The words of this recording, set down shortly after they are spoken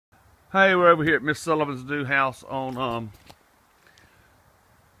Hey, we're over here at Miss Sullivan's new house on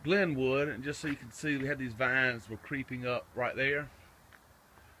Glenwood, and just so you can see, we had these vines were creeping up right there,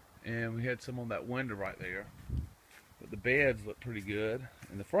 and we had some on that window right there. But the beds look pretty good,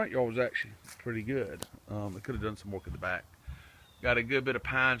 and the front yard was actually pretty good. They could have done some work at the back. Got a good bit of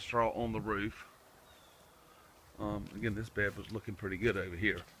pine straw on the roof. Again, this bed was looking pretty good over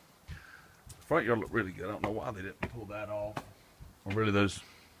here. The front yard looked really good. I don't know why they didn't pull that off, or really those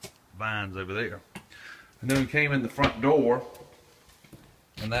vines over there. And then we came in the front door,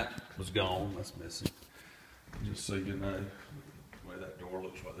 and that was gone. That's missing. Just so you know, the way that door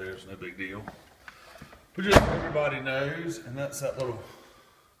looks right there, it's no big deal. But just so everybody knows, and that's that little,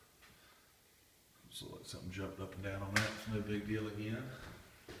 looks like something jumped up and down on that. It's no big deal again.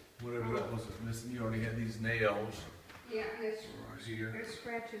 Whatever that was that's missing, you already had these nails. Yeah, there's, right here. there's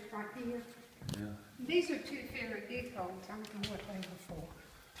scratches right here. Yeah. These are two favorite decoys. I don't know what they were for.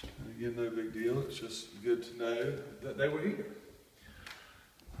 Again, no big deal. It's just good to know that they were here.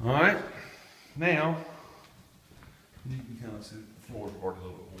 All right. Now, you can kind of see the floor part a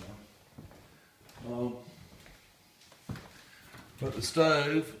little bit more. But the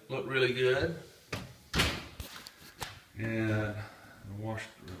stove looked really good, and the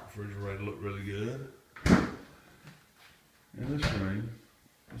refrigerator looked really good, and this room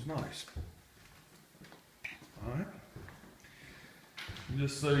was nice. All right.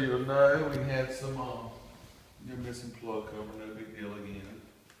 Just so you'll know, we had some missing plug cover, no big deal again.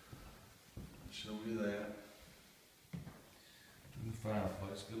 I'll show you that. And the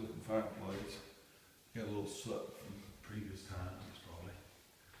fireplace, good looking fireplace. Got a little soot from previous times, probably.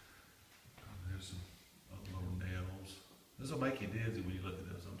 There's some other little nails. This will make you dizzy when you look at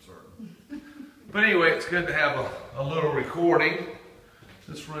this, I'm certain. But anyway, it's good to have a little recording.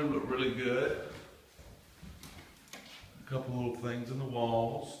 This room looked really good. A couple little things in the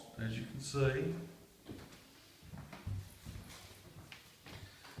walls, as you can see. A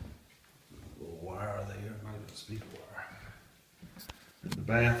little wire there, not even a speaker wire. And the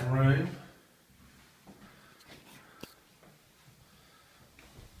bathroom.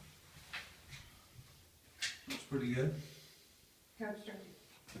 Looks pretty good. How's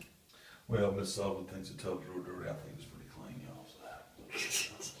dirty? Well, Miss Sullivan thinks the tub's real dirty. I think it's pretty clean, y'all.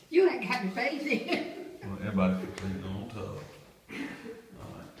 So. You ain't got your face in. Well, everybody can clean their own tub.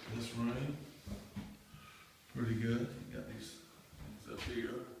 Alright, this room, pretty good. You got these things up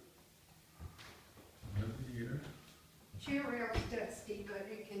here. Over here. Cheerios dusty, but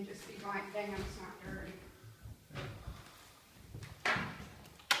it can just be wiped down. It's not dirty.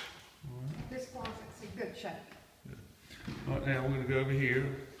 Alright. This closet's in good shape. Alright, now we're going to go over here.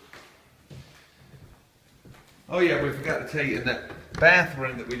 Oh yeah, we forgot to tell you, in that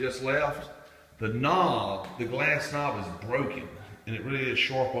bathroom that we just left, the knob, the glass knob is broken, and it really is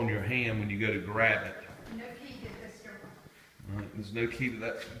sharp on your hand when you go to grab it. No key to this door. All right, there's no key to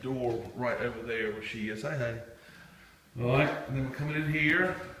that door right over there where she is. Hey, hey. All right, and then we're coming in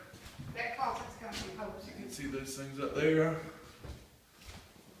here. That closet's got some holes You in can it. see those things up there.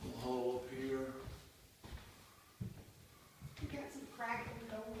 Little hole up here. You got some cracking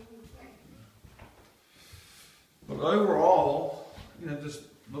going on there. But overall, you know, just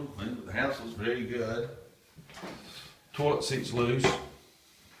little things. But the house was very good. Toilet seat's loose.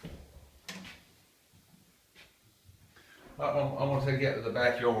 I want to take you out to the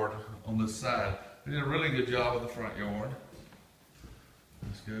backyard on this side. We did a really good job of the front yard.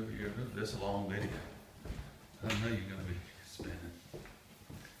 Let's go over here. This is a long video. I know you're going to be spinning.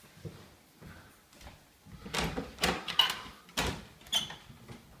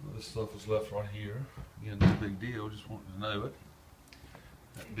 Well, this stuff was left right here. Again, no big deal. Just wanted to know it.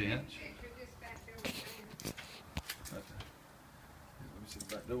 That bench. Picture this back door there. Right there. Let me see the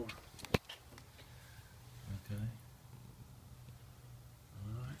back door. Okay.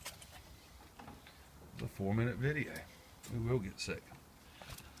 Alright. It's a 4-minute video. We will get sick.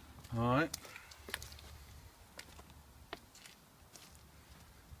 Alright.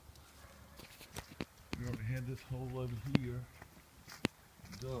 We already had this hole over here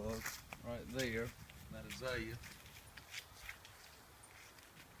dug right there. That azalea.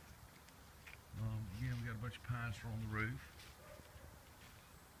 Again, we got a bunch of pine straw on the roof.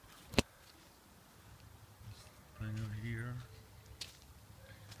 This thing over here.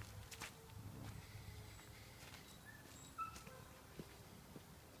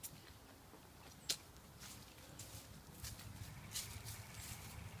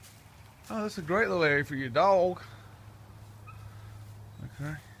 Oh, that's a great little area for your dog.